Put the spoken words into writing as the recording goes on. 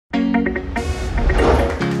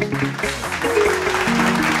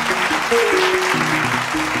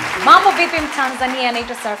Mambo vipi Mtanzania,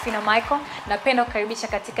 naitwa Sarafina Michael. Napenda kukaribisha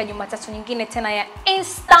katika Jumatatu nyingine tena ya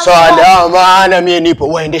Insta. Salama, na mimi nipo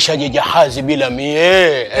waendeshaji jahazi bila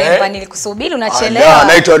mie. Pemba nilikusubiri unachelewa.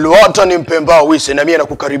 Naitwa Luota ni Mpemba wise na mimi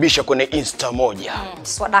nakukaribisha kwenye Insta moja.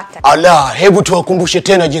 Swadakta. Hebu tuwakumbushe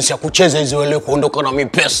tena jinsi ya kucheza hizo wale kuondoka na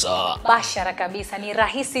mipesa. Bashara kabisa, ni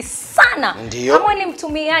rahisi sana. Ndiyo. Kama ni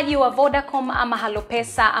mtumiaji wa Vodacom ama Halo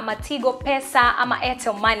Pesa ama Tigo Pesa ama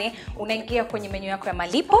Airtel Money, unaingia kwenye menyu yako ya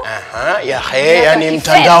malipo. Yani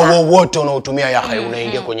mtandao wote unaotumia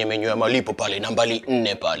unaingia kwenye menyu ya malipo pale nambari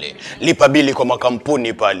 4 pale. Lipa bili kwa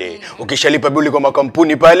makampuni pale. Ukishalipa bili kwa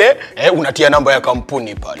makampuni pale, unatia namba ya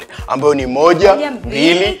kampuni pale ambayo ni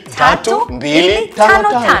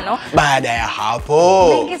 1232555. Baada ya hapo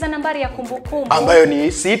unaingiza nambari ya kumbukumbu ambayo ni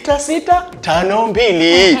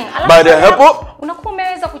 6652. Baada ya hapo unakuwa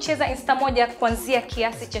umeweza kucheza Insta moja kuanzia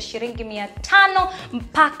kiasi cha shilingi 500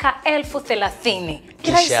 mpaka 1030.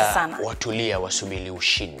 Kirahisi sana. Watulia wasubiri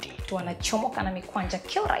ushindi. Wanachomoka na mikwanja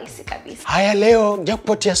kio rahisi kabisa. Haya, leo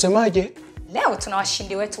jackpot yasemaje? Leo tuna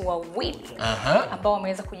washindi wetu wawili ambao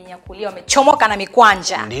wameweza kujinyakulia, wamechomoka na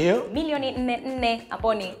mikwanja. Ndio. Milioni 4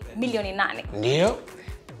 ambao ni milioni 8. Ndio.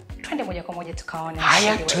 Twende moja kwa moja tukaone.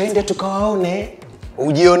 Haya, twende tukawaone.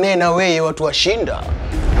 Ujionee na wewe watu washinda.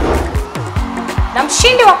 Na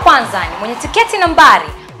mshindi wa kwanza ni mwenye tiketi nambari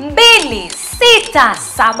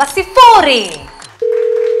 2670.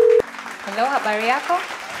 Hello, habari yako?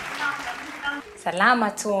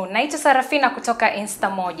 Salama tu. Naitwa Sarafina kutoka Insta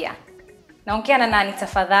moja. Naongea na nani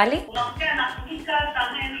tafadhali? Naongea na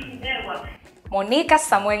Monica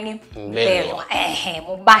Samuel Mbelwa.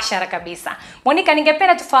 Mubashara kabisa. Monica,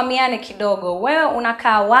 ningependa tufahamiane kidogo. Wewe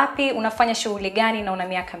unakaa wapi, unafanya shughuli gani na una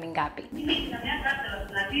miaka mingapi? Mimi nina miaka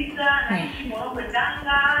 39, naishi Morogoro,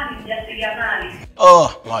 Tanga, ni mjasiriamali.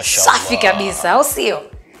 Mashallah. Safi kabisa, au sio?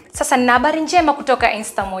 Sasa nina habari njema kutoka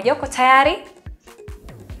Insta moja. Uko tayari?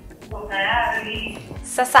 Tayari.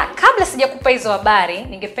 Sasa kabla sijakupa hizo habari,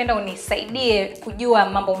 ningependa unisaidie kujua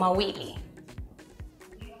mambo mawili.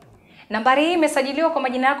 Nambari hii imesajiliwa kwa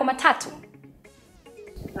majina yako matatu?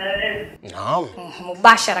 Naam.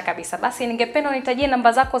 Mubashara kabisa. Basi ningependa unitajie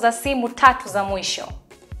namba zako za simu 3 za mwisho.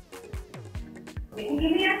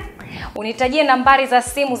 Unitajie nambari za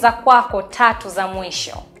simu za kwako 3 za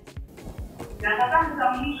mwisho. Namba zangu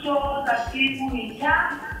za mwisho za simu ni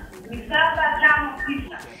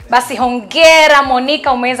 759. Basi hongera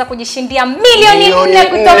Monica, umeweza kujishindia milioni 4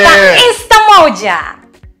 kutoka Insta moja.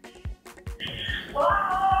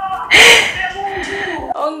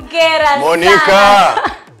 Hongera Monica.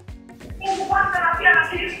 Mungu kwanza na pia na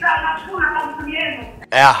Krista na shukuru na kampuni yenu.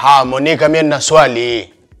 Monica, mimi nina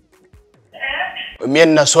swali. Mimi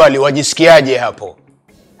nina swali, wajisikiaje hapo?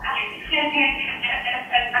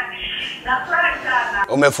 Nafurahi sana.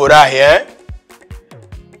 Umefurahi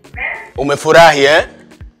Umefurahi Nafurahi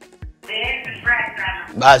sana.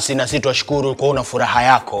 Basi na sisi twashukuru kwa una furaha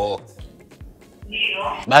yako.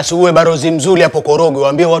 Ndio. Basi uwe barozi mzuri hapo Korogwe,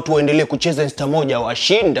 waambie watu waendelee kucheza Insta moja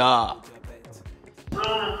washinda.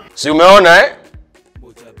 Si umeona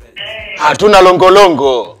Hatuna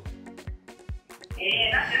longolongo.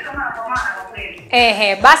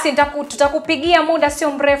 Basi tutakupigia muda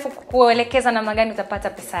sio mrefu kukuelekeza namna gani utapata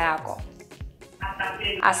pesa yako.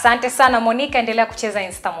 Asante sana Monica, endelea kucheza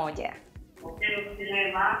Insta moja.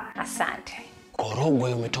 Asante.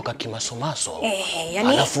 Korogwe umetoka kimasomaso. Yani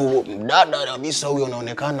alafu mdada kabisa huyo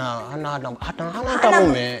anaonekana hana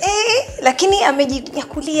mume. Lakini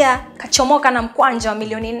amejinyakulia, kachomoka na mkwanja wa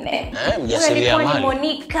milioni 4. Mjasiriamali.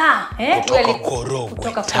 Monica, kutoka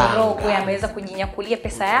Korogwe ameweza kujinyakulia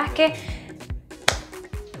pesa yake.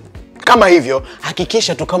 Kama hivyo,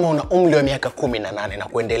 hakikisha tu kama una umri wa miaka 18 na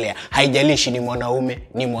kuendelea, haijalishi ni mwanaume,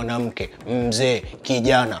 ni mwanamke, mzee,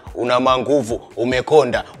 kijana, una manguvu,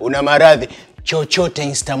 umekonda, una maradhi, chochote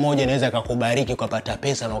Insta moja inaweza kukubariki ukapata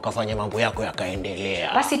pesa na ukafanya mambo yako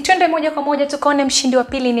yakaendelea. Basi twende moja kwa moja tukaone mshindi wa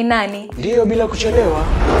pili ni nani? Ndio, bila kuchelewa.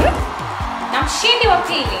 Na mshindi wa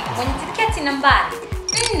pili mwenye tiketi nambari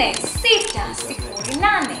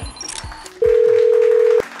 4608.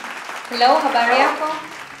 Hello, habari yako?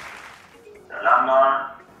 Salama.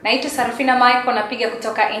 Naitwa Sarafina Michael, napiga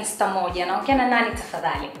kutoka Insta moja. Naongea na nani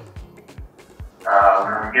tafadhali?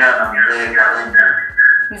 Unaongea na Mzee Karungu.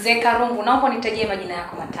 Mzee Karungu, naomba nitajie majina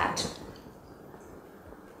yako matatu.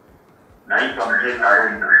 Naitwa Mzee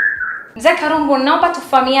Karungu. Mzee Karungu, naomba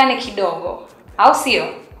tufahamiane kidogo, au sio?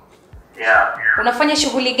 Yeah. Unafanya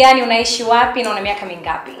shughuli gani, unaishi wapi na una miaka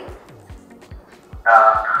mingapi?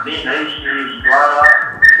 Mimi naishi Mtwara.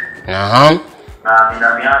 Naam. Na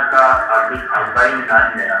nina miaka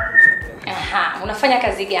 44. Unafanya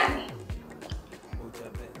kazi gani?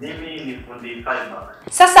 Mimi ni fundi fiber.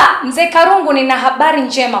 Sasa mzee Karungu, nina habari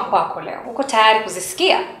njema kwako leo. Uko tayari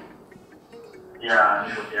kuzisikia? Ya,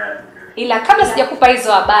 niko tayari. Ila kabla sijakupa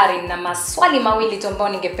hizo habari, nina maswali mawili tu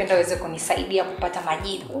ambayo ningependa uweze kunisaidia kupata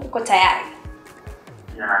majibu. Uko tayari?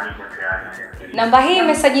 Ya, niko tayari. Namba hii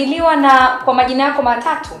imesajiliwa na kwa majina yako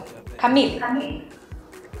matatu kamili.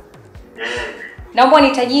 Naomba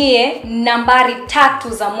nitajie nambari 3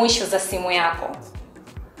 za mwisho za simu yako.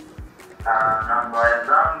 Namba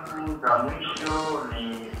zangu za mwisho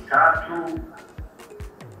ni 350.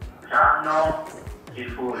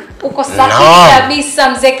 Uko sahihi kabisa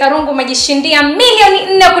mzee Karungu, umejishindia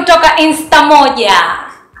milioni 4 kutoka Insta moja.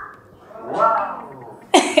 Wow.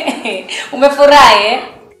 Umefurahi?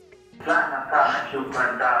 Sana,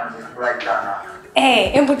 shukrani sana, nimefurahi sana.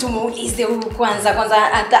 Hebu tumuulize huyu kwanza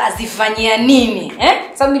hata azifanyia nini?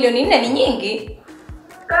 Sababu milioni 4 ni nyingi.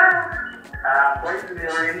 Kwa hiyo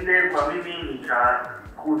milioni 4 kwa mimi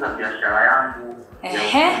nitakuza biashara yangu.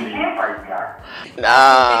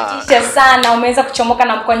 Kisha sana umeweza kuchomoka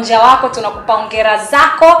na mkwanja wako, tunakupa hongera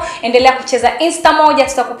zako. Endelea kucheza Insta moja,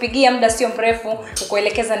 tutakupigia muda sio mrefu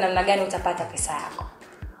kukuelekeza namna gani utapata pesa yako.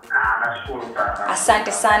 Nashukuru sana.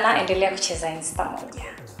 Asante sana, endelea kucheza Insta moja.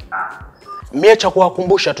 Mie cha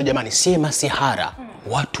kuwakumbusha tu jamani, si masihara,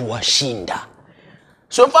 watu washinda.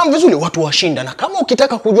 Sio fahamu vizuri, watu washinda, na kama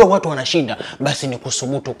ukitaka kujua watu wanashinda, basi ni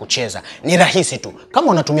kusubutu kucheza. Ni rahisi tu.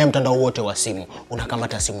 Kama unatumia mtandao wote wa simu,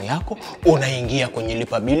 unakamata simu yako, unaingia kwenye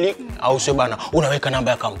lipa bili au sio bana, unaweka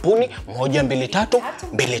namba ya kampuni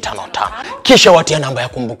 123255. Kisha watia namba ya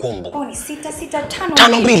kumbukumbu. Ni 6652.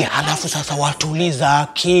 52. Halafu sasa watuliza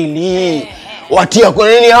akili. Watia kwa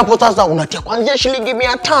nini hapo sasa? Unatia kuanzia shilingi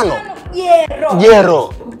 500.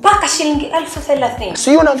 Jero. Mpaka shilingi 1030.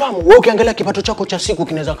 Sio unafahamu, wewe ukiangalia kipato chako cha siku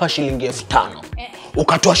kinaweza kaa shilingi 5000.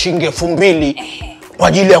 Ukatoa shilingi 2000 kwa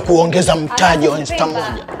ajili ya kuongeza mtaji wa Insta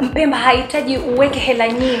moja. Mpemba hahitaji uweke hela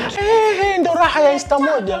nyingi. Ndio raha ya Insta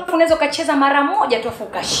moja. Unaweza ukacheza mara moja tu afu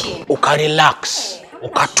ukashinda. Ukarelax,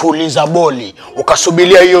 ukatuliza boli,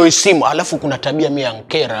 ukasubiria hiyo simu. Alafu kuna tabia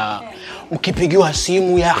miankera. Mkipigiwa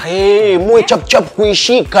simu ya muwe chap chap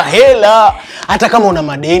kuishika hela. Hata kama una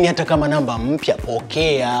madeni, hata kama namba mpya,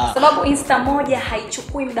 pokea. Sababu Insta moja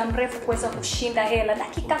haichukui muda mrefu kuweza kushinda hela,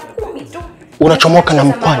 dakika 10 tu. Unachomoka na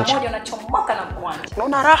mkwanja. Unachomoka na mkwanja.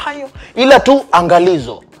 Unaona raha hiyo? Ila tu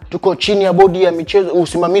angalizo, tuko chini ya bodi ya michezo,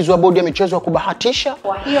 usimamizi wa bodi ya michezo wa kubahatisha.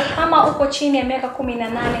 Kwa hiyo kama uko chini ya miaka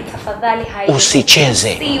 18, tafadhali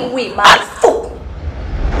usicheze. Siwi marufuku.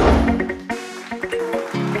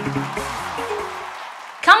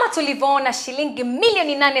 Kama tulivyoona, shilingi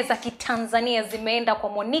milioni 8 za Kitanzania zimeenda kwa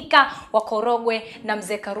Monica wa Korogwe na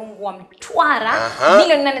mzee Karungu wa Mtwara.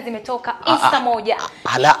 Milioni 8 zimetoka Insta moja.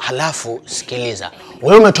 Halafu sikiliza,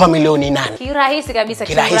 wewe umetoa milioni 8. Kirahisi kabisa,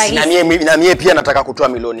 kirahisi. Na mie pia nataka kutoa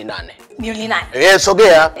milioni 8. Milioni 8.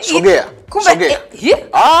 Sogea. Kumbe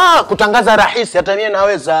kutangaza rahisi, hata mie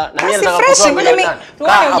naweza. Na mie nataka kutoa milioni 8.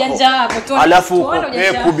 Tuone ujanja wako, tuone. Alafu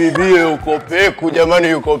peku bibie uko peku, jamani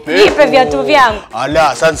yuko peku. Nipe viatu vyangu.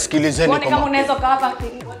 Sasa sikilizeni kama unaweza kawapa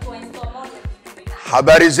watu wa Insta moja.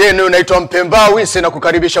 Habari zenu, naitwa Mpemba Wise na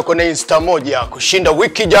kukaribisha kwenye Insta moja kushinda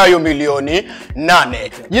wiki ijayo milioni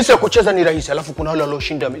 8. Jinsi ya kucheza ni rahisi, alafu kuna wale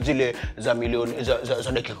walioshinda zile za milioni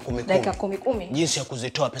za dakika 10. Dakika 10. Jinsi ya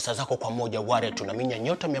kuzitoa pesa zako kwa moja wale tunaminya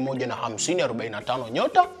nyota 150 45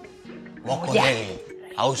 nyota mokoleni.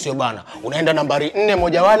 Au sio bana? Unaenda nambari 4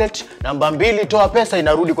 moja wallet, namba 2 toa pesa,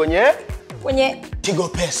 inarudi kwenye Tigo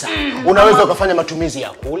Pesa. Unaweza ukafanya matumizi ya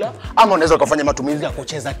kula, ama unaweza ukafanya matumizi ya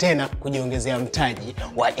kucheza tena, kujiongezea mtaji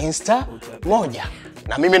wa Insta moja.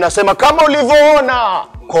 Na mimi nasema kama ulivyoona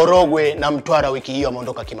Korogwe na Mtwara wiki hiyo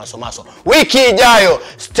ameondoka kimasomaso. Wiki ijayo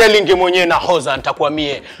Sterling mwenyewe na Hoza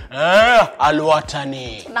nitakwamie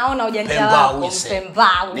alwatani. Naona ujanja wako Mpemba.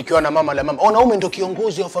 Nikiwa na mama la mama. Mwanaume ndio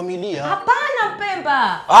kiongozi wa familia. Hapana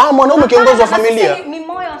Mpemba. Mwanaume kiongozi wa familia. Ni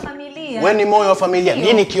moyo wa familia. Wewe ni moyo wa familia.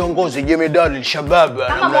 Mimi ni kiongozi, jemedali shabab.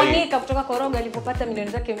 Kama Monica kutoka Korogwe alipopata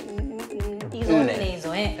milioni zake hizo 4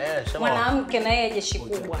 hizo mwanamke na yeye jeshi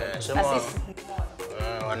kubwa.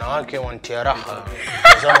 Wanawake wantia raha.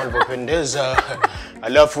 Tazama walipopendeza.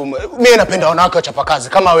 Alafu mimi napenda wanawake wachapakazi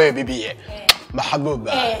kama wewe bibie.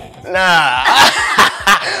 Mahabuba.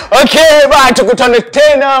 Okay, bye, tukutane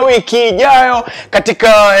tena wiki ijayo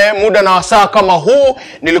katika muda na wasaa kama huu.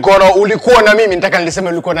 Ulikuwa na mimi, nataka niliseme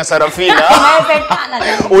ulikuwa na Sarafina.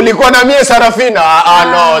 Ulikuwa na mie Sarafina.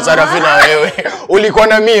 No, Sarafina wewe. Ulikuwa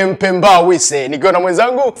na mie Mpemba Wise nikiwa na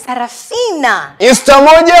mwenzangu Sarafina. Insta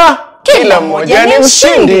moja, kila mmoja ni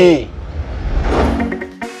mshindi.